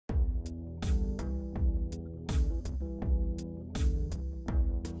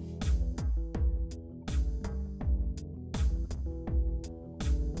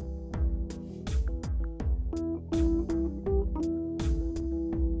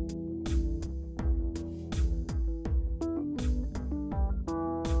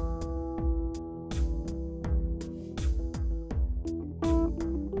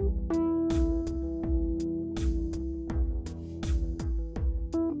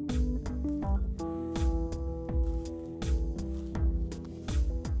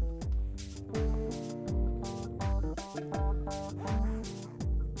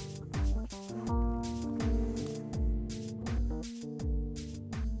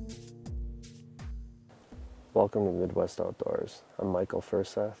Welcome to Midwest Outdoors. I'm Michael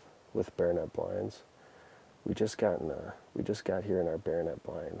Furseth with Barronett blinds. We just got here in our Barronett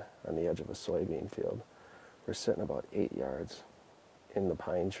blind on the edge of a soybean field. We're sitting about 8 yards in the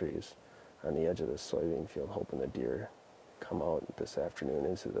pine trees on the edge of this soybean field, hoping the deer come out this afternoon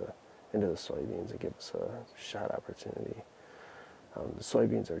into the soybeans and give us a shot opportunity. The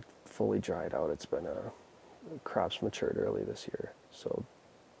soybeans are fully dried out. It's been crops matured early this year, so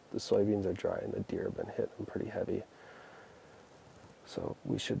the soybeans are dry and the deer have been hitting pretty heavy. So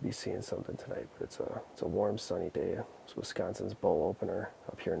we should be seeing something tonight, but it's a warm, sunny day. It's Wisconsin's bow opener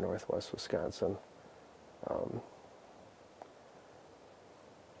up here in northwest Wisconsin.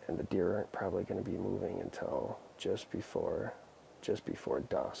 And the deer aren't probably going to be moving until just before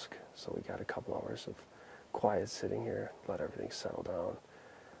dusk. So we got a couple hours of quiet sitting here, let everything settle down,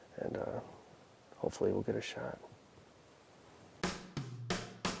 and hopefully we'll get a shot.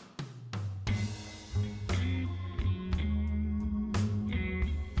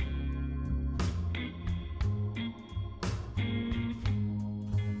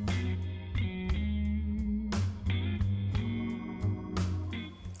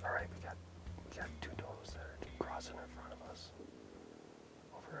 We got two does that are crossing in front of us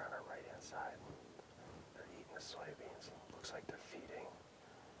over on our right hand side. They're eating the soybeans. Looks like they're feeding.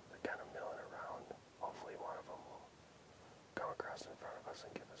 They're kind of milling around. Hopefully one of them will come across in front of us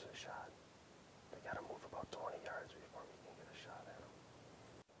and give us a shot. They got to move about 20 yards before we can get a shot at them.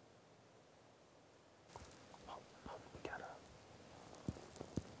 We got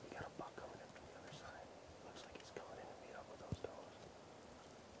a buck coming in from the other side. Looks like he's coming in to meet up with those does.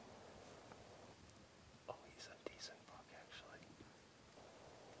 Oh, he's a decent buck, actually.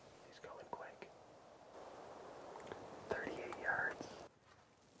 He's going quick. 38 yards.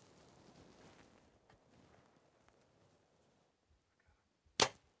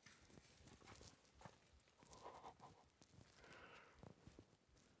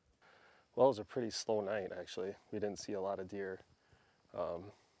 Well, it was a pretty slow night, actually. We didn't see a lot of deer.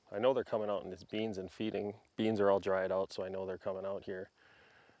 I know they're coming out in these beans and feeding. Beans are all dried out, so I know they're coming out here.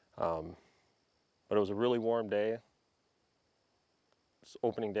 But it was a really warm day. It's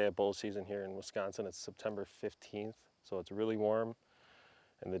opening day of bow season here in Wisconsin. It's September 15th, so it's really warm,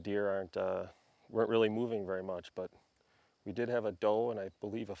 and the deer weren't really moving very much. But we did have a doe and I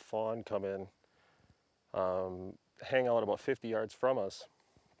believe a fawn come in, hang out about 50 yards from us,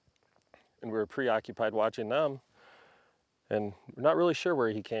 and we were preoccupied watching them. And we're not really sure where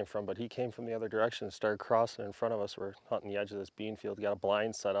he came from, but he came from the other direction and started crossing in front of us. We're hunting the edge of this bean field. Got a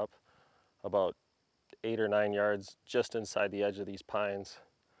blind set up about 8 or 9 yards just inside the edge of these pines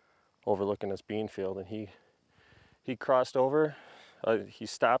overlooking this bean field. And he crossed over. He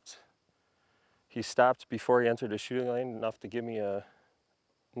stopped before he entered the shooting lane, enough to give me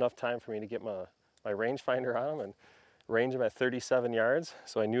enough time for me to get my rangefinder on him and range him at 37 yards.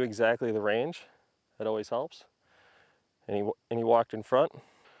 So I knew exactly the range. That always helps. And he walked in front.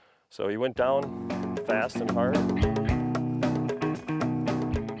 So he went down fast and hard.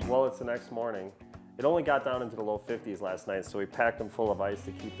 Well, it's the next morning. It only got down into the low 50s last night, so we packed him full of ice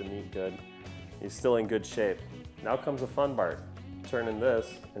to keep the meat good. He's still in good shape. Now comes the fun part, turning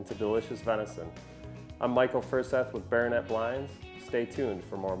this into delicious venison. I'm Michael Furseth with Barronett Blinds. Stay tuned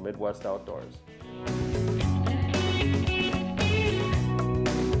for more Midwest Outdoors.